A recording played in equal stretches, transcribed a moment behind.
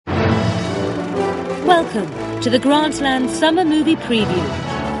Welcome to the Grantland Summer Movie Preview.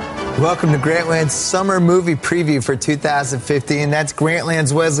 Welcome to Grantland's Summer Movie Preview for 2015. That's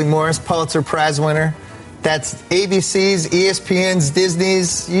Grantland's Wesley Morris, Pulitzer Prize winner. That's ABC's, ESPN's,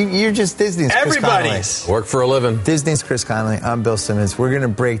 Disney's. You're just Disney's Chris Connelly. Everybody's. Work for a living. Disney's Chris Connelly. I'm Bill Simmons. We're going to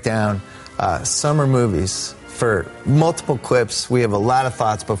break down summer movies for multiple clips. We have a lot of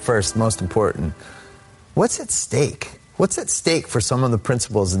thoughts, but first, most important, what's at stake? What's at stake for some of the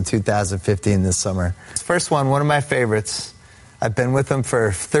principals in 2015 this summer? First one of my favorites. I've been with him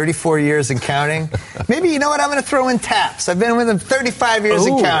for 34 years and counting. Maybe, you know what, I'm going to throw in Taps. I've been with him 35 years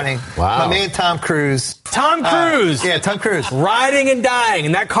and counting. Wow. My man Tom Cruise. Tom Cruise! Yeah, Tom Cruise. Riding and dying,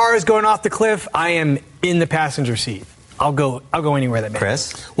 and that car is going off the cliff. I am in the passenger seat. I'll go anywhere that makes.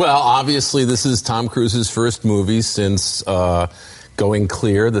 Chris? Well, obviously, this is Tom Cruise's first movie since Going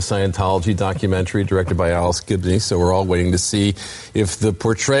Clear, the Scientology documentary directed by Alice Gibney. So we're all waiting to see if the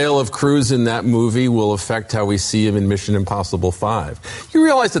portrayal of Cruise in that movie will affect how we see him in Mission Impossible 5. You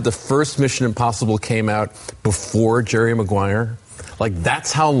realize that the first Mission Impossible came out before Jerry Maguire? Like,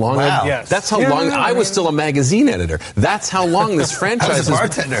 that's how long I was still a magazine editor. That's how long this franchise is.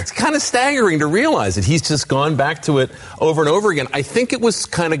 Bartender. It's kind of staggering to realize that he's just gone back to it over and over again. I think it was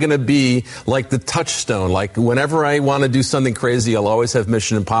kind of going to be like the touchstone. Like, whenever I want to do something crazy, I'll always have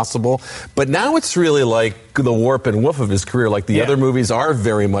Mission Impossible. But now it's really like the warp and woof of his career. Like, the other movies are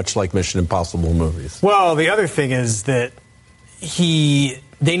very much like Mission Impossible movies. Well, the other thing is that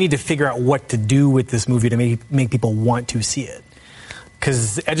they need to figure out what to do with this movie to make people want to see it.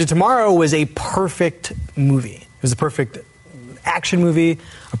 Because Edge of Tomorrow was a perfect movie. It was a perfect action movie,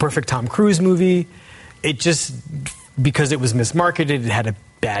 a perfect Tom Cruise movie. It just, because it was mismarketed, it had a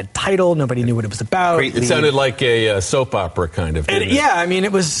bad title, nobody knew what it was about. It sounded like a soap opera kind of thing. Yeah, I mean,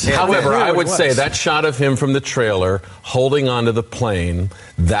 it was... However, I would say that shot of him from the trailer holding onto the plane,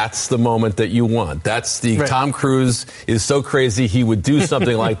 that's the moment that you want. That's the Tom Cruise is so crazy he would do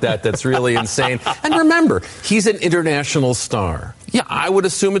something like that. That's really insane. And remember, he's an international star. Yeah, I would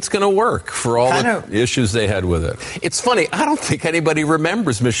assume it's going to work for all the issues they had with it. It's funny, I don't think anybody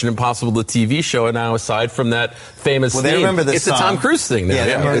remembers Mission Impossible, the TV show, now aside from that famous theme. They remember the song. It's a Tom Cruise thing now. Yeah,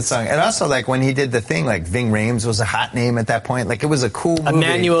 they remember the song. And also, like, when he did the thing, like, Ving Rhames was a hot name at that point. Like, it was a cool movie.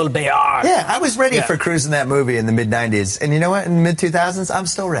 Emmanuel Bayard. Yeah, I was ready for Cruise in that movie in the mid-90s. And you know what? In the mid-2000s, I'm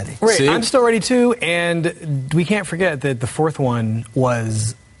still ready. Right, I'm still ready, too. And we can't forget that the fourth one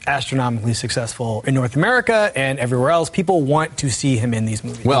was astronomically successful in North America and everywhere else. People want to see him in these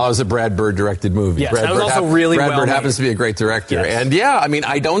movies. Well, it was a Brad Bird directed movie. Yes, Brad that was Bird also really well Brad Bird made. happens to be a great director. Yes. And yeah, I mean,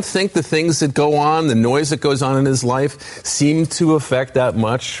 I don't think the things that go on, the noise that goes on in his life, seem to affect that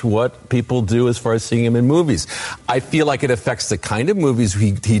much what people do as far as seeing him in movies. I feel like it affects the kind of movies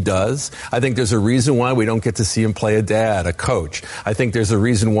he does. I think there's a reason why we don't get to see him play a dad, a coach. I think there's a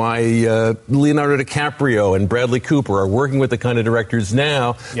reason why Leonardo DiCaprio and Bradley Cooper are working with the kind of directors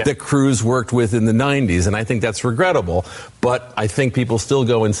now that Cruise worked with in the 90s, and I think that's regrettable, but I think people still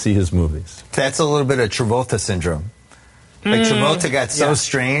go and see his movies. That's a little bit of Travolta syndrome. Like, Travolta got so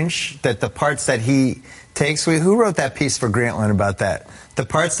strange that the parts that he takes... Who wrote that piece for Grantland about that? The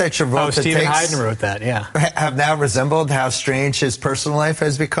parts that Travolta takes... Stephen Hayden wrote that, have now resembled how strange his personal life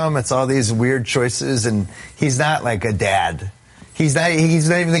has become. It's all these weird choices, and he's not like a dad. He's not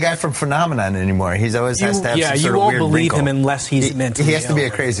even the guy from Phenomenon anymore. He's always has to have some sort of weird you won't believe wrinkle. him unless he's mentally He has to be a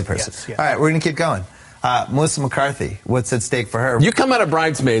ill. crazy person. Yes, yes. All right, we're going to keep going. Melissa McCarthy, what's at stake for her? You come out of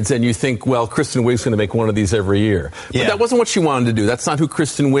Bridesmaids and you think, well, Kristen Wiig's going to make one of these every year. But that wasn't what she wanted to do. That's not who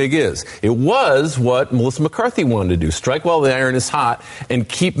Kristen Wiig is. It was what Melissa McCarthy wanted to do. Strike while the iron is hot and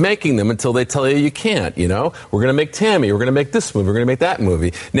keep making them until they tell you can't, you know? We're going to make Tammy. We're going to make this movie. We're going to make that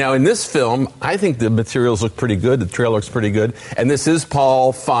movie. Now, in this film, I think the materials look pretty good. The trailer looks pretty good. And this is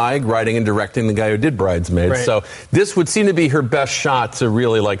Paul Feig writing and directing, the guy who did Bridesmaids. Right. So this would seem to be her best shot to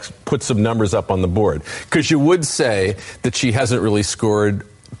really, like, put some numbers up on the board. Because you would say that she hasn't really scored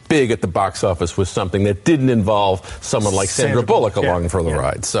big at the box office with something that didn't involve someone like Sandra Bullock along for the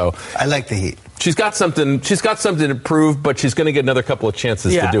ride. So I like the heat. She's got something to prove, but she's going to get another couple of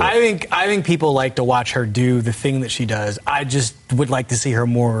chances to do it. I think people like to watch her do the thing that she does. I just would like to see her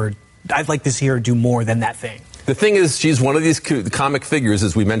more. I'd like to see her do more than that thing. The thing is, she's one of these comic figures,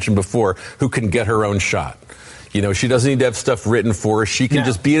 as we mentioned before, who can get her own shot. You know, she doesn't need to have stuff written for her. She can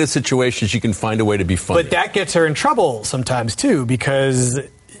just be in a situation, she can find a way to be funny. But that gets her in trouble sometimes, too, because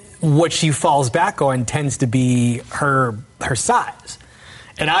what she falls back on tends to be her size.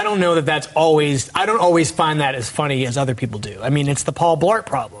 And I don't know I don't always find that as funny as other people do. I mean, it's the Paul Blart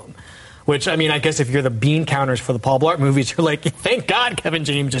problem. Which, I mean, I guess if you're the bean counters for the Paul Blart movies, you're like, thank God Kevin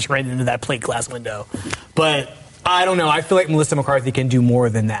James just ran into that plate glass window. But I don't know. I feel like Melissa McCarthy can do more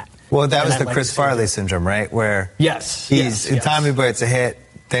than that. Well, that was And the I'd Chris like to see Farley it. syndrome, right? Where Yes. in Tommy Boy, it's a hit.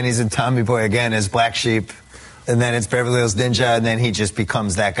 Then he's in Tommy Boy again as Black Sheep. And then it's Beverly Hills Ninja, and then he just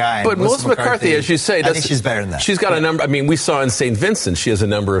becomes that guy. But Melissa McCarthy, as you say, I think she's better than that. She's got a number. I mean, we saw in St. Vincent, she has a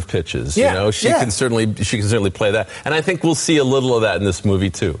number of pitches. Yeah. You know, she can certainly play that, and I think we'll see a little of that in this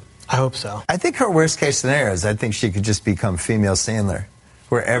movie too. I hope so. I think her worst case scenario is I think she could just become female Sandler,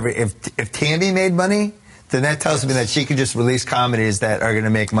 where if Tammy made money, then that tells me that she could just release comedies that are going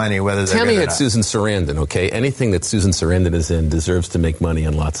to make money, whether they're Tammy good or had not. Susan Sarandon. Okay, anything that Susan Sarandon is in deserves to make money,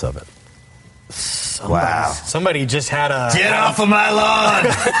 and lots of it. Wow. Somebody just had a Get off of my lawn!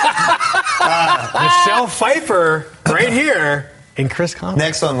 Michelle Pfeiffer right here in Chris Connelly.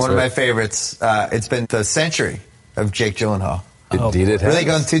 Next one of my favorites. It's been the century of Jake Gyllenhaal. Indeed, it has. Really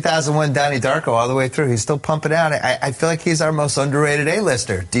going 2001 Donnie Darko all the way through. He's still pumping out. I feel like he's our most underrated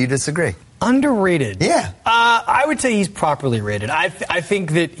A-lister. Do you disagree? Underrated. Yeah. I would say he's properly rated. I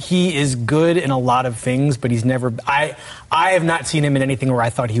think that he is good in a lot of things, but he's never. I have not seen him in anything where I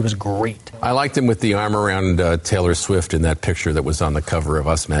thought he was great. I liked him with the arm around Taylor Swift in that picture that was on the cover of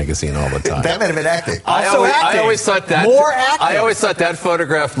Us magazine all the time. That might have been acting. I always thought that. More acting. I always thought that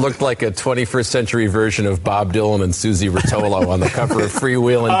photograph looked like a 21st century version of Bob Dylan and Susie Rotolo on the cover of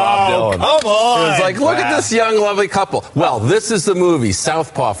Freewheelin' Bob Dylan. Come on. It was like, look at this young, lovely couple. Well, this is the movie,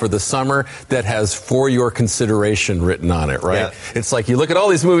 Southpaw for the summer, that has For Your Consideration written on it, right? Yeah. It's like you look at all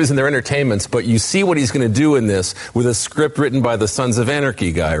these movies and their entertainments, but you see what he's going to do in this with a script written by the Sons of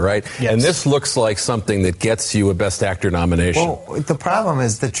Anarchy guy, right? Yes. And this looks like something that gets you a Best Actor nomination. Well, the problem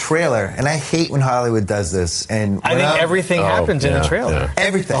is the trailer, and I hate when Hollywood does this. And I think everything happens in the trailer. yeah.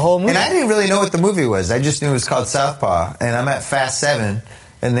 Everything. The whole movie. And I didn't really know what the movie was. I just knew it was called Southpaw. And I'm at Fast 7,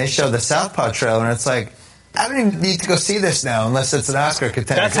 and they show the Southpaw trailer, and it's like, I don't even need to go see this now unless it's an Oscar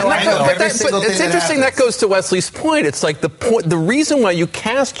contender. That's how I know know. every single But thing it's interesting. That happens. goes to Wesley's point. It's like the reason why you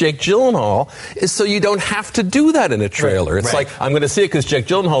cast Jake Gyllenhaal is so you don't have to do that in a trailer. It's Right. like, I'm going to see it because Jake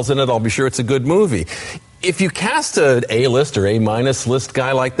Gyllenhaal's in it. I'll be sure it's a good movie. If you cast an A-list or A-minus list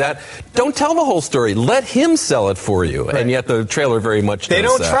guy like that, don't tell the whole story. Let him sell it for you. Right. And yet the trailer very much They does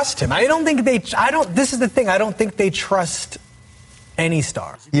don't that. trust him. This is the thing. I don't think they trust any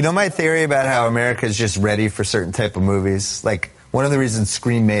star. You know my theory about how America is just ready for certain type of movies? Like, one of the reasons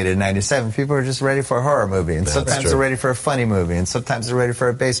Scream made it in 97, people are just ready for a horror movie. And sometimes true. they're ready for a funny movie. And sometimes they're ready for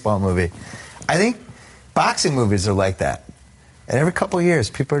a baseball movie. I think boxing movies are like that. And every couple of years,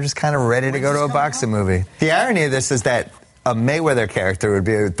 people are just kind of ready to go to a boxing movie. The irony of this is that a Mayweather character would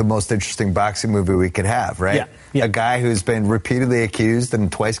be the most interesting boxing movie we could have, right? Yeah. Yeah. A guy who's been repeatedly accused and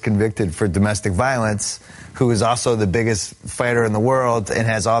twice convicted for domestic violence, who is also the biggest fighter in the world and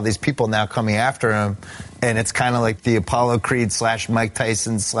has all these people now coming after him. And it's kind of like the Apollo Creed / Mike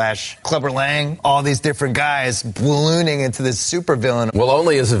Tyson / Clubber Lang, all these different guys ballooning into this supervillain. Well,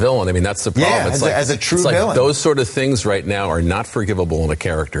 only as a villain. I mean, that's the problem. Yeah, it's as a true it's like villain. Those sort of things right now are not forgivable in a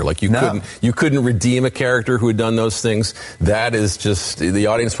character. Like you couldn't redeem a character who had done those things. That is just, the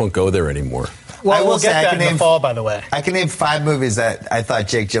audience won't go there anymore. Well, I will we'll say get I that can in the name- fall, by the way. I can name 5 movies that I thought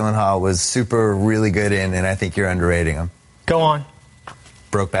Jake Gyllenhaal was really good in, and I think you're underrating him. Go on.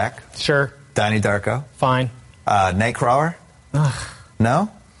 Brokeback, Sure. Donnie Darko, Fine. Nightcrawler. No?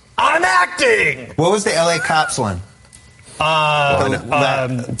 I'm acting! What was the LA Cops one? Small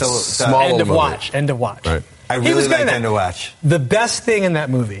End little of movie. watch. End of watch. Right. I He really was good in liked that. End of Watch. The best thing in that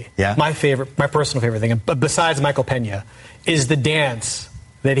movie, Yeah? my personal favorite thing, besides Michael Pena, is the dance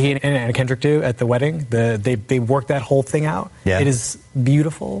that he and Anna Kendrick do at the wedding. They work that whole thing out. Yeah. It is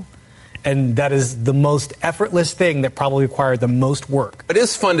beautiful, and that is the most effortless thing that probably required the most work. It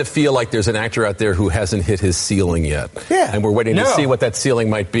is fun to feel like there's an actor out there who hasn't hit his ceiling yet. Yeah. And we're waiting to No. see what that ceiling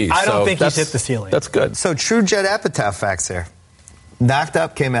might be. I don't So think he's that's- hit the ceiling. That's good. So true Judd Apatow facts here. Knocked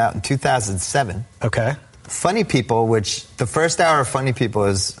Up came out in 2007. Okay. Funny People, which the first hour of Funny People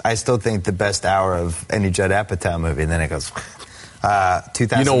is, I still think, the best hour of any Judd Apatow movie. And then it goes,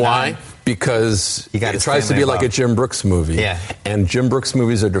 2009. You know why? Because You got it his tries to family be like a involved. Jim Brooks movie. Yeah. And Jim Brooks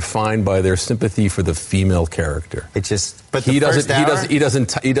movies are defined by their sympathy for the female character. It just, but the He first hour,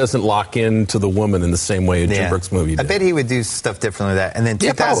 he doesn't lock into the woman in the same way a Jim Brooks movie did. I bet he would do stuff differently with that. And then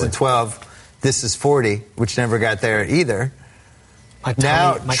Yeah, probably. 2012, This Is 40, which never got there either. My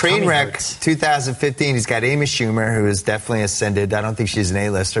Now, tummy- my tummy Trainwreck, hurts. 2015, he's got Amy Schumer, who has definitely ascended. I don't think she's an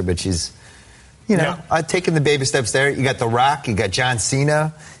A-lister, but she's, taking the baby steps there. You got The Rock, you got John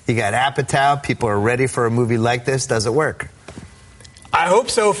Cena, you got Apatow. People are ready for a movie like this. Does it work? I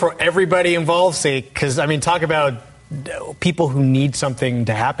hope so for everybody involved's sake, because, I mean, talk about people who need something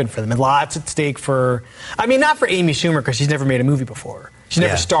to happen for them. And lots at stake for, not for Amy Schumer, because she's never made a movie before. She's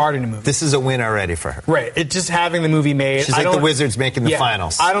never starred in a movie. This is a win already for her. Right. It's just having the movie made. She's like the Wizards making the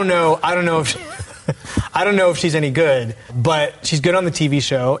finals. I don't know if I don't know if she's any good, but she's good on the TV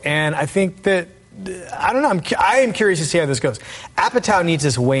show, and I think that I don't know. I am curious to see how this goes. Apatow needs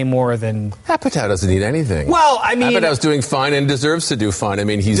this way more than... Apatow doesn't need anything. Well, Apatow's doing fine and deserves to do fine.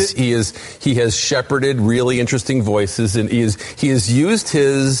 He has shepherded really interesting voices, and he has used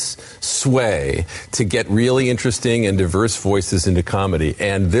his sway to get really interesting and diverse voices into comedy.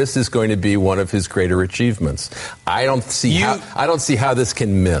 And this is going to be one of his greater achievements. I don't see how this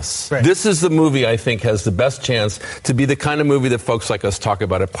can miss. Right. This is the movie I think has the best chance to be the kind of movie that folks like us talk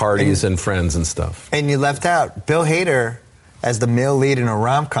about at parties and friends and stuff. And you left out Bill Hader as the male lead in a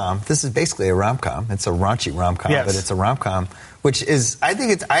rom-com. This is basically a rom-com. It's a raunchy rom-com, but it's a rom-com, which is,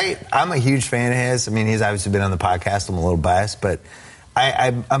 I'm a huge fan of his. He's obviously been on the podcast. I'm a little biased, but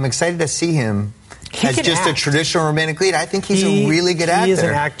I'm excited to see him as just a traditional romantic lead. I think he's a really good actor. He is an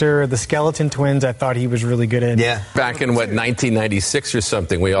actor. The Skeleton Twins, I thought he was really good in. Yeah. Back in, 1996 or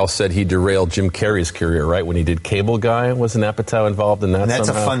something, we all said he derailed Jim Carrey's career, right? When he did Cable Guy, wasn't Apatow involved in that That's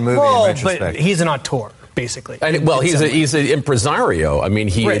somehow? a fun movie in retrospect. But he's an auteur, basically. He's an impresario.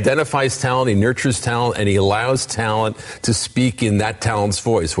 He identifies talent, he nurtures talent, and he allows talent to speak in that talent's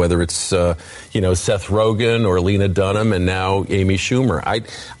voice, whether it's Seth Rogen or Lena Dunham and now Amy Schumer.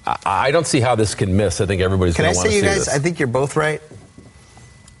 I don't see how this can miss. I think everybody's going to want to see this. Can I say, you guys, I think you're both right.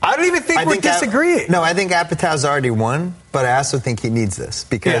 I don't even think we're disagreeing. No, I think Apatow's already won, but I also think he needs this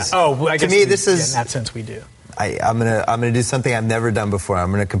because I to me this is in that sense we do. I'm gonna do something I've never done before.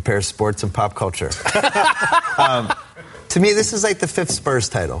 I'm gonna compare sports and pop culture. To me, this is like the 5th Spurs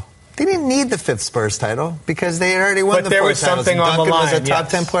title. They didn't need the 5th Spurs title because they had already won the 4 titles. But there was something on the line. Duncan was a top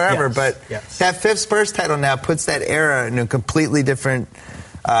 10 player ever. But that 5th Spurs title now puts that era in a completely different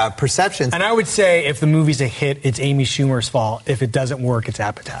perception. And I would say if the movie's a hit, it's Amy Schumer's fault. If it doesn't work, it's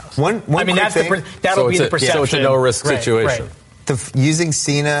Apatow's. That'll be the perception. So it's a no-risk situation. Right. Using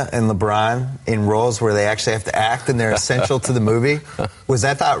Cena and LeBron in roles where they actually have to act and they're essential to the movie was,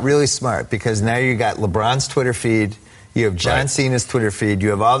 I thought, really smart because now you got LeBron's Twitter feed, you have John Cena's Twitter feed, you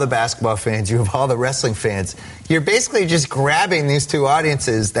have all the basketball fans, you have all the wrestling fans. You're basically just grabbing these two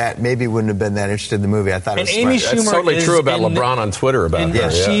audiences that maybe wouldn't have been that interested in the movie. I thought it was Amy smart. Schumer That's totally true about LeBron on Twitter about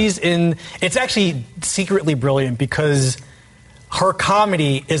her. She's in. It's actually secretly brilliant because her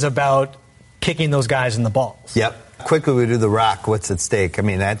comedy is about kicking those guys in the balls. Yep. Quickly, we do The Rock. What's at stake?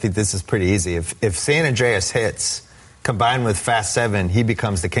 I think this is pretty easy. If San Andreas hits, combined with Fast 7, he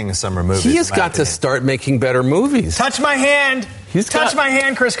becomes the king of summer movies. He has got to start making better movies. Touch my hand. Touch my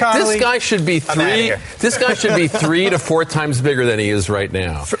hand, Chris Connelly. This guy should be 3 to 4 times bigger than he is right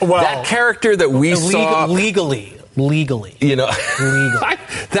now. That character that we saw legally.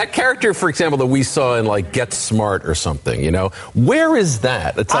 That character, for example, that we saw in Get Smart or something, where is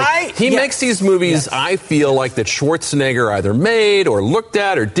that? It's he makes these movies, I feel like, that Schwarzenegger either made or looked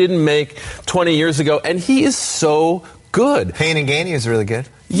at or didn't make 20 years ago, and he is so good. Pain and Gain is really good.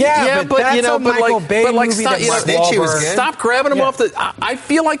 Yeah, but that's a Michael Bay movie that Mark Wahlberg... Stop grabbing him off the... I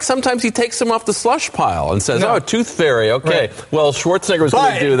feel like sometimes he takes him off the slush pile and says, Tooth Fairy, okay. Right. Well, Schwarzenegger was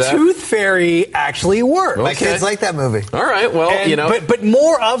going to do that. Tooth Fairy actually worked. My kids like that movie. All right, well, But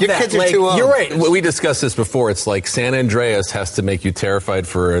more of your that. Kids are too old. You're right. We discussed this before. It's like San Andreas has to make you terrified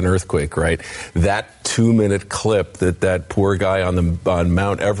for an earthquake, right? That 2-minute clip that poor guy on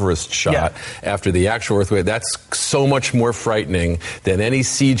Mount Everest shot after the actual earthquake, that's so much more frightening than any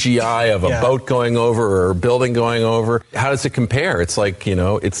CGI of a boat going over or a building going over. How does it compare? It's like,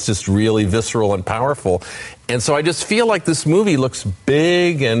 it's just really visceral and powerful. And so I just feel like this movie looks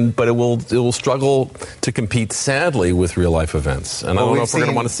big, but it will struggle to compete, sadly, with real life events. And I don't know if we're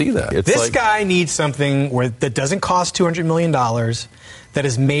going to want to see that. This guy needs something that doesn't cost $200 million, that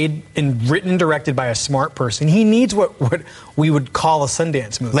is made and written and directed by a smart person. He needs what we would call a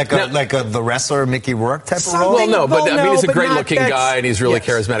Sundance movie. Like the wrestler Mickey Rourke type of role? Well, no, but he's a great-looking guy, and he's really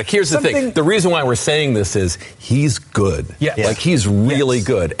charismatic. Here's the thing. The reason why we're saying this is he's good. Yes. He's really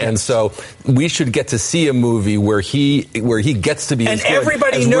good. And so we should get to see a movie where he gets to be as good. And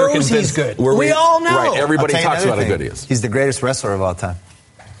everybody knows he's good. We all know. Right, everybody talks about how good he is. He's the greatest wrestler of all time.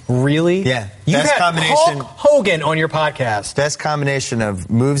 Really? Yeah. You had Hulk Hogan on your podcast. Best combination of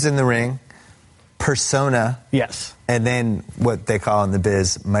moves in the ring, persona, and then what they call in the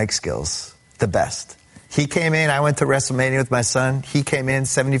biz, mic skills. The best. He came in, I went to WrestleMania with my son. He came in,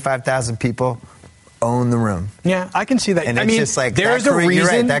 75,000 people. own the room. Yeah, I can see that. And I it's mean, just like there's that a reason. You're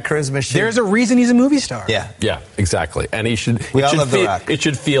right, that charisma should. There's a reason he's a movie star. Yeah, exactly. And he should. We all love The Rock. It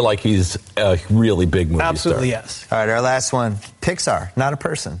should feel like he's a really big movie Absolutely, star. yes. All right, our last one. Pixar, not a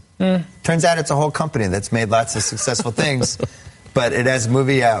person. Turns out it's a whole company that's made lots of successful things, but it has a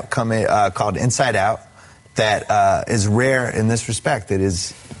movie out called Inside Out that is rare in this respect. It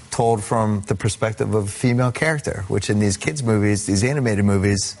is told from the perspective of a female character, which in these kids' movies, these animated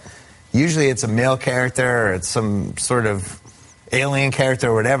movies, usually it's a male character or it's some sort of alien character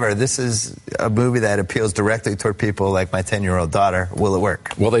or whatever. This is a movie that appeals directly toward people like my 10-year-old daughter. Will it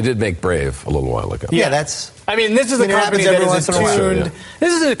work? Well, they did make Brave a little while ago. Yeah, that's... I mean, this is a company that is attuned.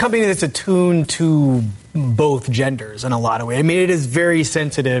 This is a company that's attuned to both genders in a lot of ways. I mean, it is very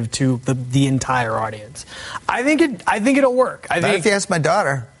sensitive to the entire audience. I think it'll work. Not if you ask my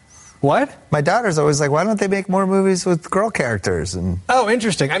daughter. What? My daughter's always like, why don't they make more movies with girl characters? And oh,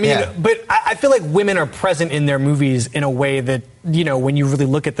 interesting. I mean, but I feel like women are present in their movies in a way that, you know, when you really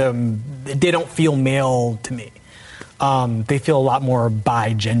look at them, they don't feel male to me. They feel a lot more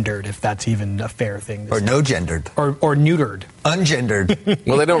bi-gendered, if that's even a fair thing to say. Or no-gendered. Or neutered. Ungendered.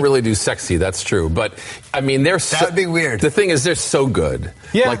 Well, they don't really do sexy, that's true. But, I mean, that would be weird. The thing is, they're so good.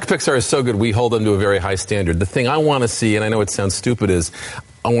 Yeah. Like, Pixar is so good, we hold them to a very high standard. The thing I want to see, and I know it sounds stupid, is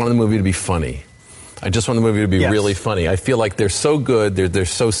I want the movie to be funny. I just want the movie to be really funny. I feel like they're so good, they're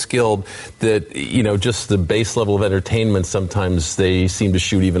so skilled that, you know, just the base level of entertainment, sometimes they seem to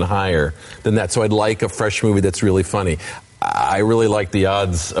shoot even higher than that. So I'd like a fresh movie that's really funny. I really like the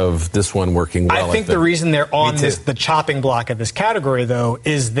odds of this one working well. I think the reason they're on the chopping block of this category, though,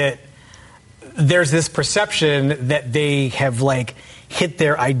 is that there's this perception that they have, like, hit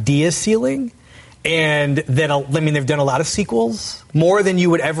their idea ceiling. And that, I mean, they've done a lot of sequels, more than you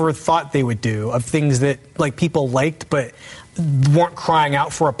would ever thought they would do, of things that, like, people liked but weren't crying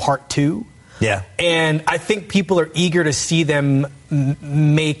out for a part 2. Yeah. And I think people are eager to see them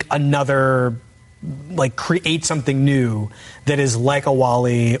make another, like, create something new that is like a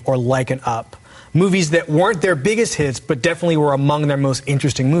WALL-E or like an Up. Movies that weren't their biggest hits, but definitely were among their most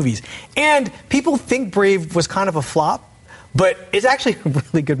interesting movies. And people think Brave was kind of a flop. But it's actually a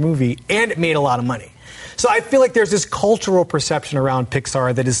really good movie, and it made a lot of money. So I feel like there's this cultural perception around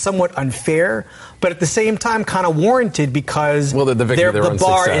Pixar that is somewhat unfair, but at the same time kind of warranted because the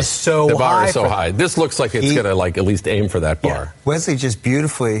bar is so high. The bar is so high. This looks like it's going to, like, at least aim for that bar. Yeah. Wesley just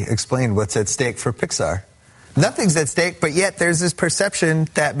beautifully explained what's at stake for Pixar. Nothing's at stake, but yet there's this perception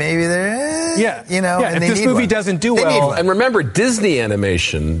that maybe they're, you know, and if this movie doesn't do well. And remember, Disney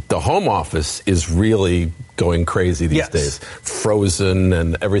animation, the home office is really going crazy these days. Frozen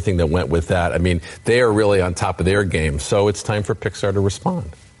and everything that went with that. I mean, they are really on top of their game. So it's time for Pixar to respond.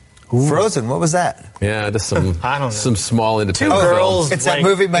 Ooh. Frozen, what was that? Yeah, just some I don't know. some small independent girls. It's that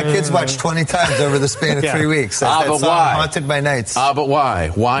movie my kids watched 20 times over the span of 3 weeks. That's that song, why? Haunted by Nights. But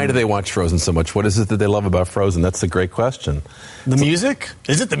why? Why do they watch Frozen so much? What is it that they love about Frozen? That's a great question. The music?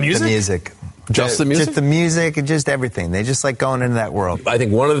 Is it the music? The music. Just the music? Just the music and just everything. They just like going into that world. I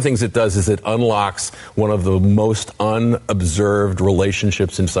think one of the things it does is it unlocks one of the most unobserved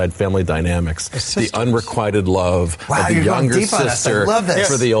relationships inside family dynamics. The unrequited love of the younger sister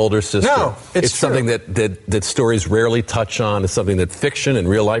for the older sister. No, it's something that stories rarely touch on. It's something that fiction and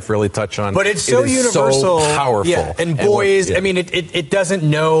real life rarely touch on. But it's so universal. So powerful. Yeah. And boys, I mean, it doesn't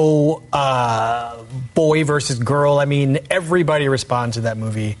know boy versus girl. I mean, everybody responds to that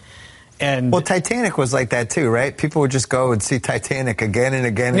movie. And well, Titanic was like that too, right? People would just go and see Titanic again and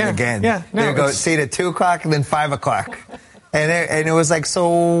again and again. Yeah, they would go see it at 2 o'clock and then 5 o'clock. And it was like, so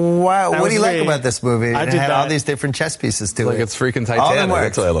what do you like about this movie? And it had all these different chess pieces to it. Like it's freaking Titanic.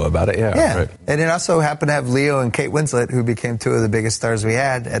 That's what I love about it. Yeah. Right. And it also happened to have Leo and Kate Winslet, who became 2 of the biggest stars we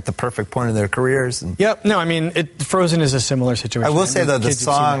had at the perfect point in their careers. And yep. No, I mean, Frozen is a similar situation. I will say though, the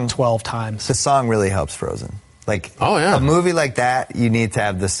song 12 times. The song really helps Frozen. Like a movie like that, you need to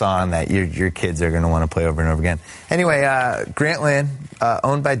have the song that your kids are going to want to play over and over again. Anyway, Grantland,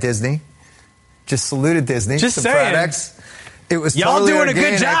 owned by Disney, just saluted Disney. Just some saying. Products. It was y'all totally doing organic.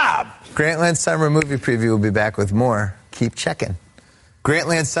 a good job. Grantland Summer Movie Preview will be back with more. Keep checking.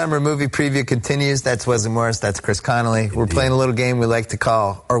 Grantland Summer Movie Preview continues. That's Wesley Morris. That's Chris Connelly. We're playing a little game we like to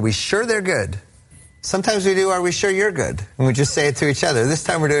call Are We Sure They're Good? Sometimes we do, Are we sure you're good? And we just say it to each other. This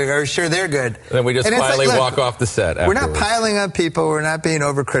time we're doing, Are we sure they're good? And then we just quietly walk off the set afterwards. We're not piling on people. We're not being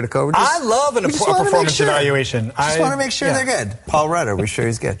overcritical. I love a performance evaluation. I just want to make sure they're good. Paul Rudd, are we sure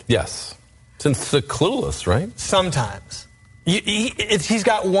he's good? Yes. Since the Clueless, right? Sometimes. He's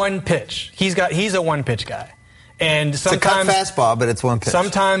got one pitch. He's a one-pitch guy. And sometimes it's a cut fastball, but it's one pitch.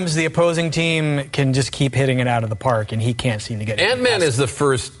 Sometimes the opposing team can just keep hitting it out of the park, and he can't seem to get it. Ant-Man is the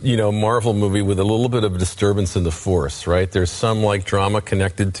first, Marvel movie with a little bit of disturbance in the force, right? There's some drama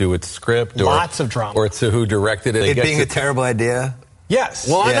connected to its script, lots of drama, or to who directed it. It being a terrible idea. Yes.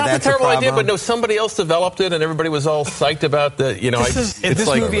 Well, not a terrible idea, but no, somebody else developed it, and everybody was all psyched about the. If this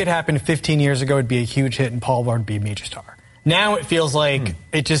movie had happened 15 years ago, it'd be a huge hit, and Paul Rudd would be a major star. Now it feels like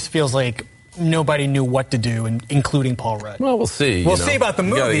it just feels like nobody knew what to do, including Paul Rudd. Well, we'll see. We'll see about the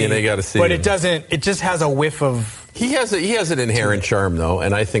movie. You got to see. But it doesn't. It just has a whiff of. He has an inherent charm, though,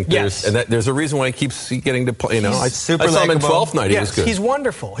 and I think there's a reason why he keeps getting to play. I saw him in 12th Night. He was good. He's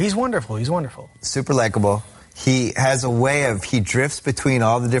wonderful. Super likable. He has a way of, he drifts between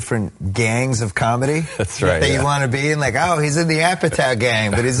all the different gangs of comedy. That's right. That you want to be in. Like, he's in the Apatow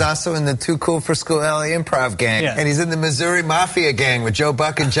gang, but he's also in the Too Cool for School LA Improv gang. Yeah. And he's in the Missouri Mafia gang with Joe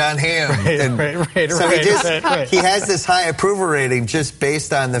Buck and John Hamm. He has this high approval rating just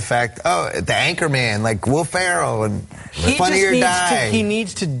based on the fact, the Anchorman, like Will Ferrell and Funny or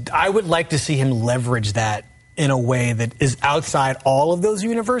Die. I would like to see him leverage that in a way that is outside all of those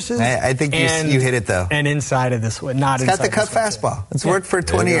universes. I think you hit it, though. And inside of this one, not inside. It's got the cut fastball. It's worked for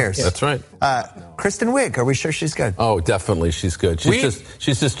 20 years. That's right. Kristen Wiig, are we sure she's good? Oh, definitely, she's good. She's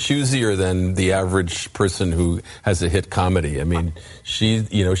just choosier than the average person who has a hit comedy. I mean, she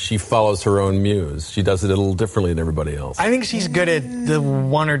follows her own muse. She does it a little differently than everybody else. I think she's good at the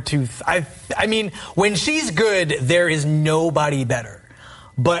one or two. I mean, when she's good, there is nobody better.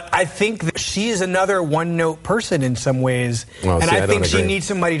 But I think that she is another one-note person in some ways, and I think she needs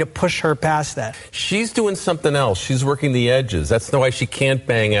somebody to push her past that. She's doing something else. She's working the edges. That's why she can't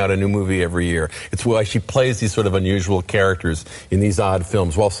bang out a new movie every year. It's why she plays these sort of unusual characters in these odd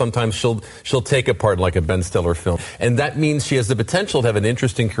films, while sometimes she'll take a part in like a Ben Stiller film. And that means she has the potential to have an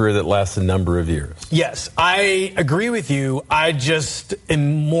interesting career that lasts a number of years. Yes, I agree with you. I just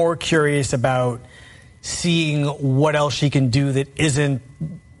am more curious about seeing what else she can do that isn't,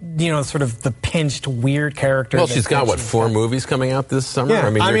 sort of the pinched, weird character. Well, she's got, 4 movies coming out this summer? Yeah.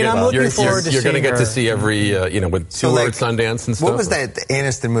 I'm looking forward to seeing her. You're going to get to see every, with tour at Sundance and stuff. What was that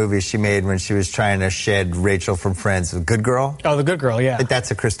Aniston movie she made when she was trying to shed Rachel from Friends? The Good Girl? Oh, The Good Girl, yeah.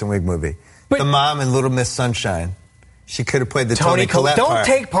 That's a Kristen Wiig movie. But the mom in Little Miss Sunshine. She could have played the Toni Collette part. Don't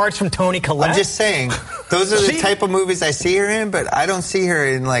take parts from Toni Collette. I'm just saying, those are the type of movies I see her in, but I don't see her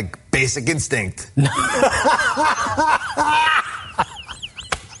in, Basic Instinct. There's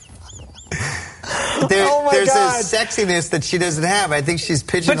a sexiness that she doesn't have. I think she's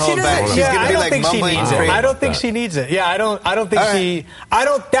pigeonholed back. She's going to be mumbling straight. I don't think she needs it. Yeah, I don't think she.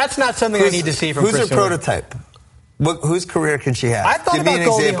 That's not something I need to see from Kristen. Who's her prototype? Whose career can she have? I thought about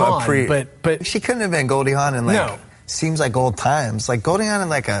Goldie Hawn, but she couldn't have been Goldie Hawn in no. Seems like old times. Like Goldie Hawn in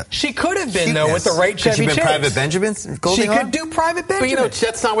a... She could have been, though, with the right Chevy Chase. Could she been Private Benjamin's Goldie Hawn? She could do Private Benjamin. But,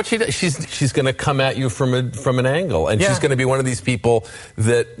 that's not what she does. She's going to come at you from an angle. And she's going to be one of these people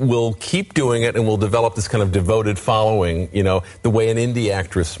that will keep doing it and will develop this kind of devoted following, the way an indie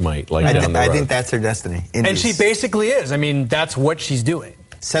actress might. I think that's her destiny. Indies. And she basically is. I mean, that's what she's doing.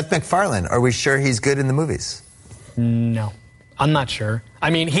 Seth MacFarlane, are we sure he's good in the movies? No. I'm not sure. I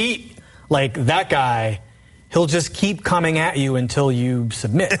mean, that guy... He'll just keep coming at you until you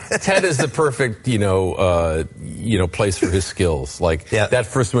submit. Ted is the perfect, place for his skills. That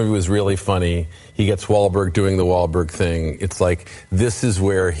first movie was really funny. He gets Wahlberg doing the Wahlberg thing. It's this is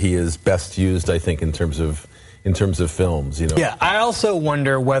where he is best used, I think, in terms of films. Yeah, I also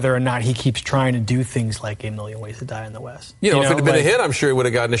wonder whether or not he keeps trying to do things like A Million Ways to Die in the West. If it had been a hit, I'm sure he would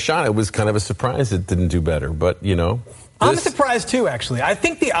have gotten a shot. It was kind of a surprise it didn't do better, but I'm surprised too, actually. I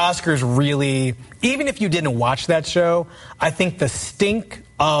think the Oscars really, even if you didn't watch that show, I think the stink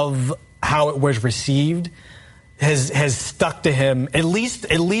of how it was received has stuck to him. At least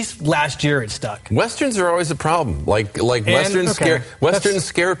last year it stuck. Westerns are always a problem. Westerns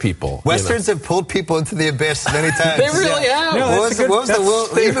scare people. Westerns have pulled people into the abyss many times. They really have. No,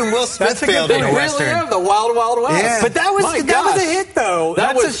 even Will Smith failed in a Western. Really have, the Wild Wild West. Yeah. But that was a hit, though.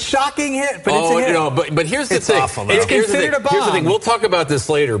 That's a shocking hit, but it's a hit. But here's the thing. Awful, it's considered a bomb. Here's the thing. We'll talk about this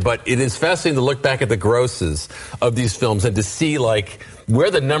later, but it is fascinating to look back at the grosses of these films and to see,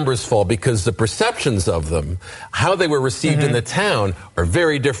 where the numbers fall, because the perceptions of them, how they were received in the town, are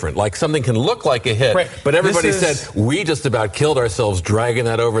very different. Something can look like a hit, but everybody said, we just about killed ourselves dragging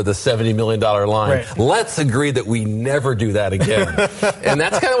that over the $70 million line. Right. Let's agree that we never do that again. And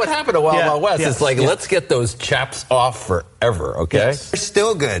that's kind of what happened to Wild Wild West. It's let's get those chaps off forever, okay? Yes. They're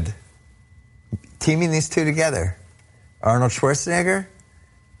still good. Teaming these two together. Arnold Schwarzenegger,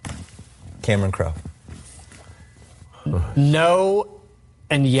 Cameron Crowe. No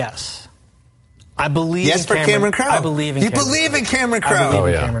and yes. I believe yes in for Cameron Crowe. I believe in you Cameron believe in Cameron I Crowe. believe Oh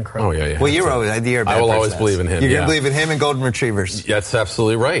in yeah. Cameron Crowe. Oh yeah. Well, you're always a I will always believe in him. You're yeah. gonna believe in him and golden retrievers. That's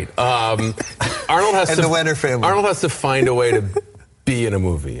absolutely right. Arnold has And to the Wenner family. Arnold has to find a way to be in a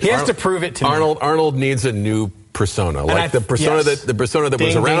movie. He has to prove it to me. Arnold needs a new persona, like the persona that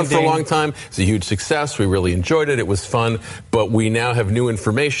was around for a long time. It's a huge success. We really enjoyed it. It was fun, but we now have new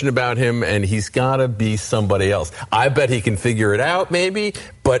information about him, and he's got to be somebody else. I bet he can figure it out, maybe,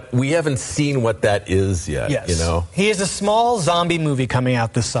 but we haven't seen what that is yet. Yes. You know, he has a small zombie movie coming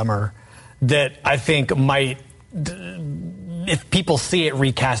out this summer that I think might, if people see it,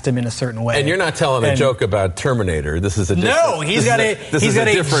 recast him in a certain way. and you're not telling a joke about Terminator. This is a different, No, he's got a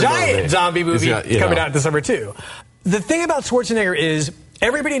giant movie. zombie movie coming out. out this summer too. The thing about Schwarzenegger is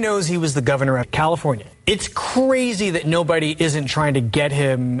everybody knows he was the governor of California. It's crazy that nobody isn't trying to get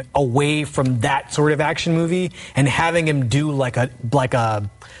him away from that sort of action movie and having him do like a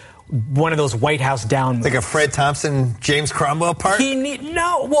one of those White House down movies. Like a Fred Thompson, James Cromwell part? He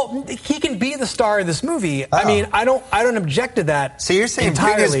can be the star of this movie. I mean, I don't object to that. So you're saying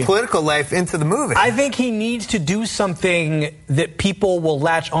entirely. bring his political life into the movie? I think he needs to do something that people will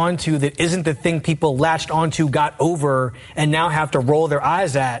latch onto that isn't the thing people latched onto, got over, and now have to roll their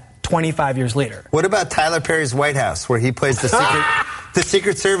eyes at 25 years later. What about Tyler Perry's White House, where he plays the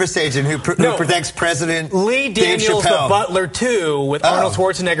Secret Service agent who protects President Lee Dave Daniels, the Chappelle? Butler 2, with Arnold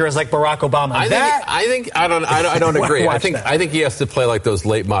Schwarzenegger as like Barack Obama. I don't agree. Watch that. I think he has to play like those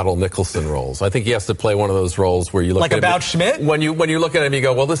late model Nicholson roles. I think he has to play one of those roles where you look Like at About him, Schmidt? When you look at him, you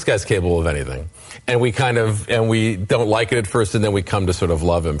go, well, this guy's capable of anything, and we don't like it at first, and then we come to sort of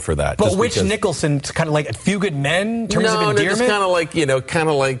love him for that. But just which because, Nicholson? Kind of like A Few Good Men in terms of endearment? just kind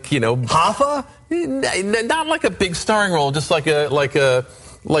of like Hoffa? not like a big starring role, just like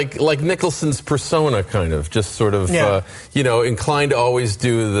Nicholson's persona, kind of, just sort of, inclined to always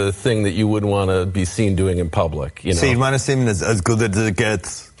do the thing that you wouldn't want to be seen doing in public. So you want to see him as good as it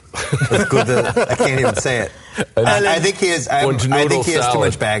gets. As good as, I can't even say it. I think he is. I think he has too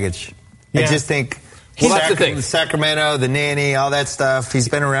much baggage. Yeah. I just think. Well, that's the thing. Sacramento, the nanny, all that stuff. He's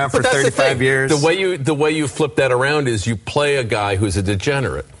been around for But that's 35 years. The way you flip that around is you play a guy who's a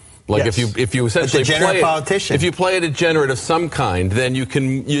degenerate. Like Yes. if you essentially A degenerate politician. If you play a degenerate of some kind, then you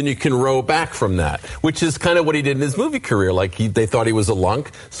can row back from that, which is kind of what he did in his movie career. Like they thought he was a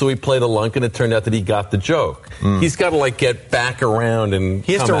lunk, so he played a lunk, and it turned out that he got the joke. He's got to get back around and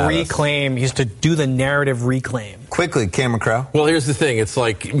He has to reclaim. He has to do the narrative reclaim. Quickly, Cameron Crowe. Well, here's the thing. It's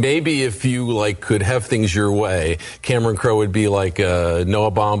like maybe if you could have things your way, Cameron Crowe would be like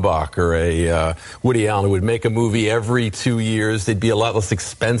Noah Baumbach or a Woody Allen, who would make a movie every 2 years. They'd be a lot less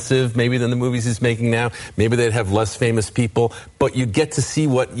expensive maybe than the movies he's making now. Maybe they'd have less famous people, but you'd get to see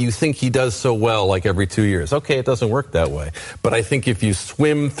what you think he does so well like every 2 years. Okay, it doesn't work that way. But I think if you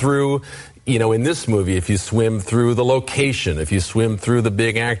swim through, in this movie, if you swim through the location, if you swim through the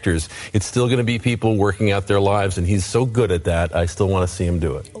big actors, it's still going to be people working out their lives, and he's so good at that, I still want to see him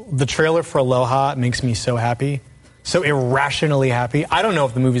do it. The trailer for Aloha makes me so happy, so irrationally happy. I don't know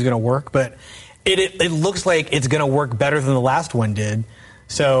if the movie's going to work, but it looks like it's going to work better than the last one did.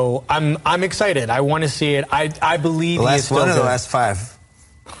 So I'm excited. I want to see it. I believe The he is last still one or the good. last five?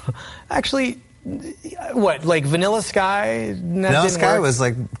 Actually, what, like Vanilla Sky? Vanilla Sky was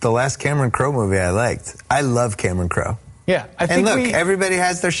like the last Cameron Crowe movie I liked. I love Cameron Crowe. Yeah, I think. And look, everybody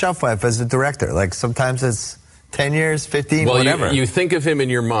has their shelf life as a director. Like sometimes it's 10 years, 15, whatever. You think of him in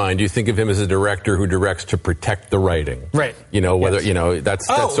your mind. You think of him as a director who directs to protect the writing. Right. That's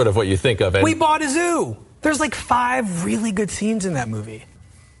sort of what you think of. And We Bought a Zoo. There's like 5 really good scenes in that movie.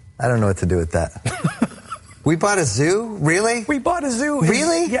 I don't know what to do with that. We Bought a Zoo? Really? We Bought a Zoo.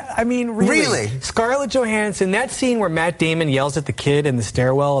 Really? Yeah, I mean, really. Really? Scarlett Johansson, that scene where Matt Damon yells at the kid in the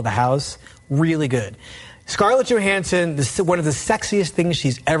stairwell of the house, really good. Scarlett Johansson, one of the sexiest things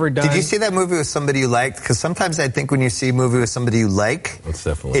she's ever done. Did you see that movie with somebody you liked? Because sometimes I think when you see a movie with somebody you like, That's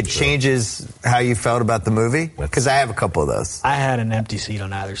definitely it true. changes how you felt about the movie. Because I have a couple of those. I had an empty seat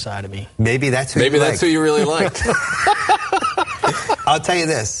on either side of me. Maybe that's who Maybe you that's liked. who you really liked. I'll tell you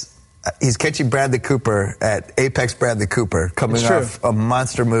this. He's catching Bradley Cooper at Apex Bradley Cooper, coming off a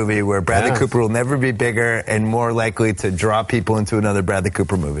monster movie where Bradley Cooper will never be bigger and more likely to draw people into another Bradley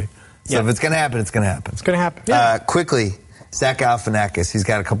Cooper movie. So if it's going to happen, it's going to happen. It's going to happen. Yeah. Quickly, Zach Galifianakis. He's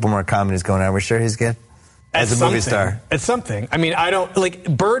got a couple more comedies going on. We're sure he's good? As a movie star. It's something. I mean,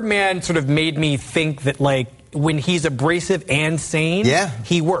 Birdman sort of made me think that, when he's abrasive and sane,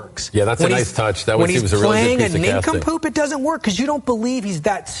 he works. Yeah, that's a nice touch. That when seems a really good piece of When he's playing a casting. nincompoop, it doesn't work because you don't believe he's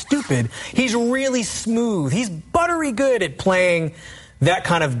that stupid. He's really smooth. He's buttery good at playing that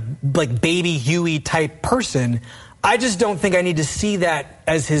kind of baby Huey type person. I just don't think I need to see that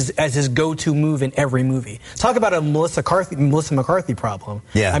as his go-to move in every movie. Talk about a Melissa McCarthy problem.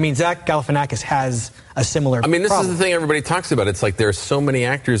 Yeah. I mean, Zach Galifianakis has a similar I mean, this problem. is the thing everybody talks about. It's like there are so many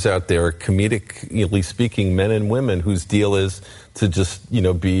actors out there, comedically speaking, men and women, whose deal is to just,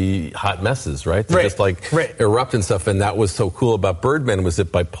 be hot messes, right? To just erupt and stuff. And that was so cool about Birdman, was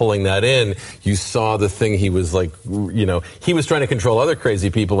that by pulling that in, you saw the thing he was like, he was trying to control other crazy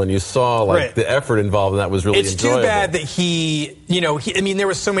people, and you saw the effort involved, and that was really enjoyable. It's too bad that he, I mean, there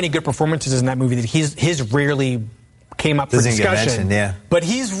were so many good performances in that movie that his rarely came up for discussion. Get mentioned, yeah. But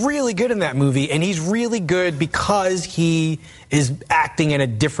he's really good in that movie, and he's really good because he is acting in a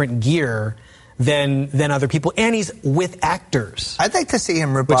different gear than other people, and he's with actors. I'd like to see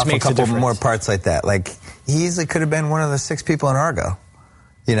him rip off a couple more parts like that. Like, he easily could have been one of the 6 people in Argo.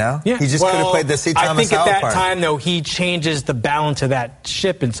 Yeah. He just could have played the C. Thomas Howell I think at that part. time, though, he changes the balance of that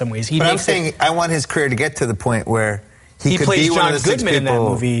ship in some ways. But I'm saying I want his career to get to the point where he could plays be John one of the 6 Goodman people. in that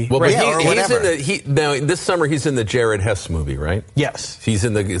movie. Well, right. but he's in now this summer he's in the Jared Hess movie, right? Yes. He's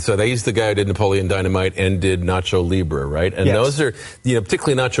he's the guy who did Napoleon Dynamite and did Nacho Libre, right? And those are,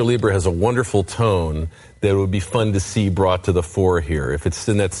 particularly Nacho Libre has a wonderful tone that would be fun to see brought to the fore here. If it's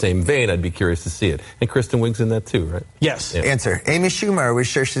in that same vein, I'd be curious to see it. And Kristen Wiig's in that too, right? Yes. Yeah. Answer. Amy Schumer, are we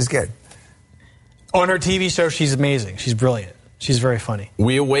sure she's good? On her TV show, she's amazing. She's brilliant. She's very funny.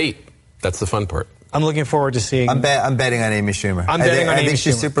 We await. That's the fun part. I'm looking forward to seeing... I'm betting on Amy Schumer. I think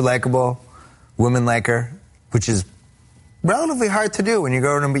she's super likable. Women like her, which is relatively hard to do when you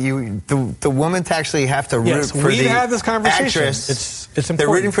go to the woman to actually have to root for we've the had this conversation. actress. It's important. They're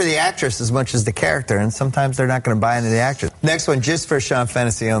rooting for the actress as much as the character, and sometimes they're not going to buy into the actress. Next one, just for Sean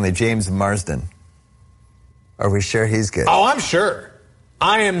Fennessy only, James Marsden. Are we sure he's good? Oh, I'm sure.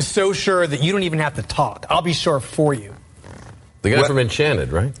 I am so sure that you don't even have to talk. I'll be sure for you. The guy from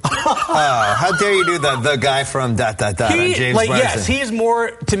Enchanted, right? Oh, how dare you do the guy from ... on James Marsden. Yes, he is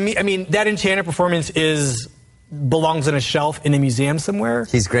more, to me, I mean, that Enchanted performance belongs on a shelf in a museum somewhere.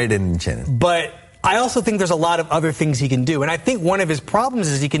 He's great in Enchanted. But I also think there's a lot of other things he can do. And I think one of his problems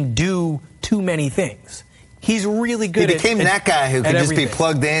is he can do too many things. He's really good He became that guy who can just be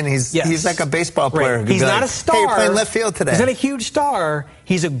plugged in. He's like a baseball player. Right. He's not a star. Hey, you're playing left field today. He's not a huge star.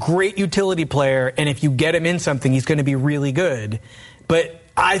 He's a great utility player, and if you get him in something, he's going to be really good. But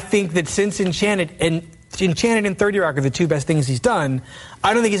I think that since Enchanted and 30 Rock are the 2 best things he's done,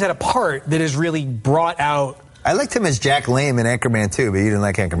 I don't think he's had a part that has really brought out... I liked him as Jack Lame in Anchorman 2, but you didn't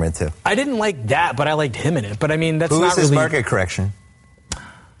like Anchorman 2. I didn't like that, but I liked him in it. But I mean, that's Who not was his really... market correction?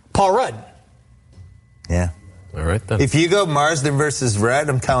 Paul Rudd. Yeah. All right, then. If you go Marsden versus Rudd,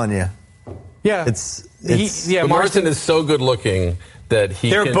 I'm telling you. Yeah. Marsden is so good looking that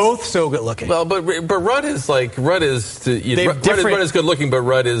they're both so good looking. Well, but Rudd is good looking, but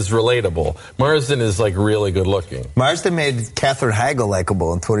Rudd is relatable. Marsden is really good looking. Marsden made Katherine Heigl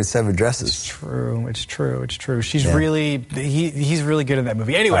likable in 27 Dresses. It's true. She's he's really good in that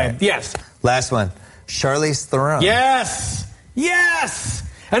movie. Anyway, yes. Last one. Charlize Theron. Yes.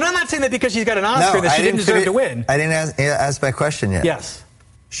 And I'm not saying that because she's got an Oscar that she didn't deserve to win. I didn't ask my question yet. Yes.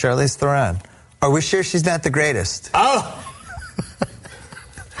 Charlize Theron. Are we sure she's not the greatest? Oh.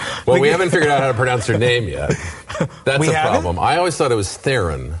 Well, we haven't figured out how to pronounce her name yet. That's a problem. I always thought it was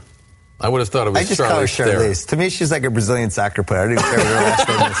Theron. I would have thought it was Charlize. I just call her Charlize. To me, she's like a Brazilian soccer player. I don't even care what her last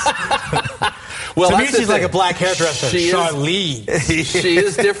name is. Well, to me, she's like a black hairdresser. Charlize. She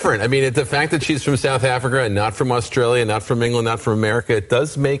is different. I mean, the fact that she's from South Africa and not from Australia, not from England, not from America, it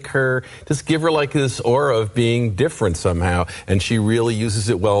does make her, just give her this aura of being different somehow. And she really uses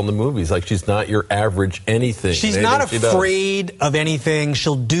it well in the movies. She's not your average anything. She's not afraid of anything.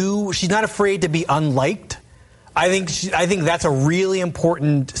 She's not afraid to be unliked. I think that's a really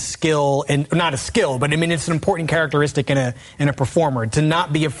important skill, and not a skill, but I mean it's an important characteristic in a performer, to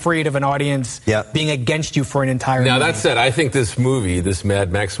not be afraid of an audience being against you for an entire movie. Now that said, I think this Mad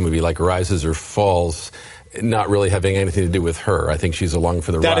Max movie, Rises or Falls, not really having anything to do with her. I think she's along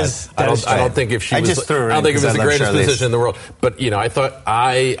for the ride. I don't think if she was. I don't think it was the greatest position in the world. But I thought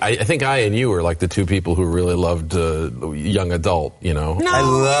I think I and you were the 2 people who really loved young adult. No, I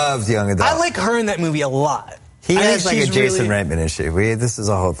loved young adult. I like her in that movie a lot. He has a Jason Reitman issue. This is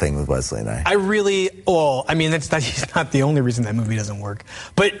a whole thing with Wesley and I. He's not the only reason that movie doesn't work.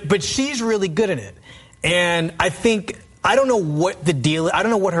 But she's really good in it. And I think, I don't know what the deal is. I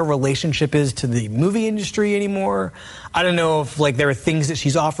don't know what her relationship is to the movie industry anymore. I don't know if there are things that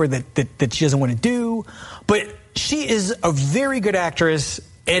she's offered that she doesn't want to do. But she is a very good actress.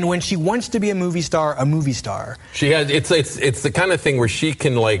 And when she wants to be a movie star. She has it's the kind of thing where she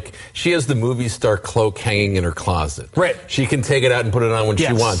can she has the movie star cloak hanging in her closet. Right. She can take it out and put it on when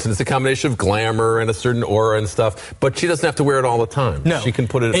she wants. And it's a combination of glamour and a certain aura and stuff, but she doesn't have to wear it all the time. No. She can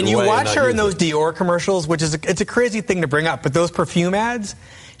put it away. And you watch her in those it. Dior commercials, which is it's a crazy thing to bring up, but those perfume ads,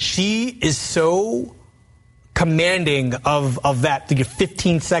 she is so commanding of that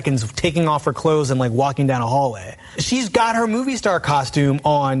 15 seconds of taking off her clothes and walking down a hallway. She's got her movie star costume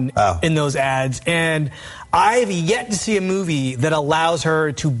on in those ads, and I've yet to see a movie that allows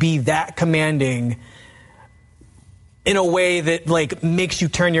her to be that commanding in a way that makes you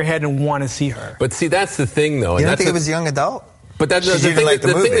turn your head and want to see her. But see, that's the thing, though. You don't think it was young adult? But that's the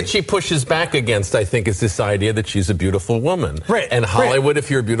thing that she pushes back against, I think, is this idea that she's a beautiful woman. Right. And Hollywood,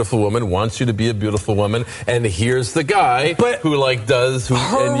 if you're a beautiful woman, wants you to be a beautiful woman. And here's the guy who does...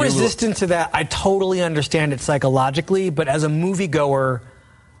 Her resistance to that, I totally understand it psychologically, but as a moviegoer,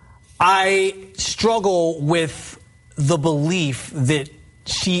 I struggle with the belief that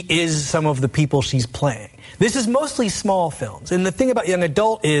she is some of the people she's playing. This is mostly small films. And the thing about young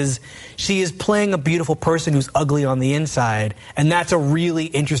adult is she is playing a beautiful person who's ugly on the inside. And that's a really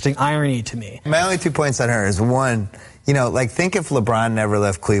interesting irony to me. My only 2 points on her is, one, think if LeBron never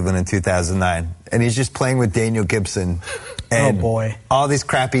left Cleveland in 2009 and he's just playing with Daniel Gibson and all these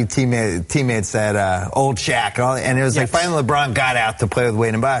crappy teammates at Old Shaq. And it was finally LeBron got out to play with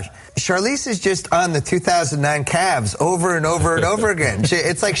Wade and Bosh. Charlize is just on the 2009 Cavs over and over and over again.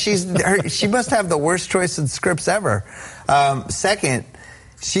 It's like she must have the worst choice of scripts ever. Second,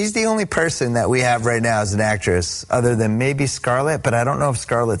 she's the only person that we have right now as an actress, other than maybe Scarlett, but I don't know if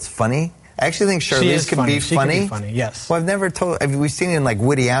Scarlett's funny. I actually think Charlize can be funny. She can be funny, yes. Well, we've seen it in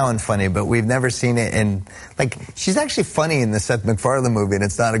Woody Allen funny, but we've never seen it in, she's actually funny in the Seth MacFarlane movie, and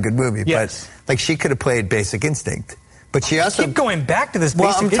it's not a good movie. Yes. But, she could have played Basic Instinct. But she also... keep going back to this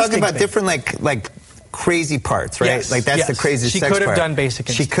Basic Instinct. Well, I'm talking about thing. different, crazy parts, right? Yes, That's the crazy sex part. She could have done Basic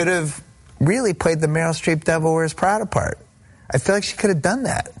Instinct. She could have really played the Meryl Streep Devil Wears Prada part. I feel like she could have done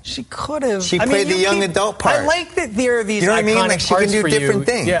that. She could have. She played the young adult part. I like that there are these iconic parts for you. She can do different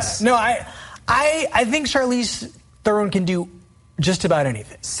things. Yeah. No, I think Charlize Theron can do just about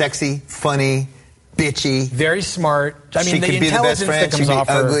anything. Sexy, funny, bitchy. Very smart. I mean, she could be the best friend. She could be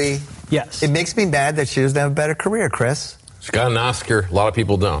ugly. Yes. It makes me mad that she doesn't have a better career, Chris. She's got an Oscar. A lot of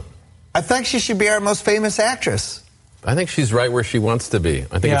people don't. I think she should be our most famous actress. I think she's right where she wants to be.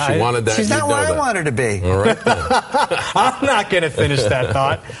 I think if she wanted that, she's not where I want her to be. All right, then. I'm not going to finish that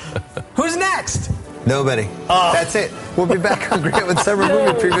thought. Who's next? Nobody. That's it. We'll be back on Great with Summer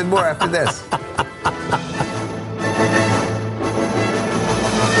Movie Preview and more after this.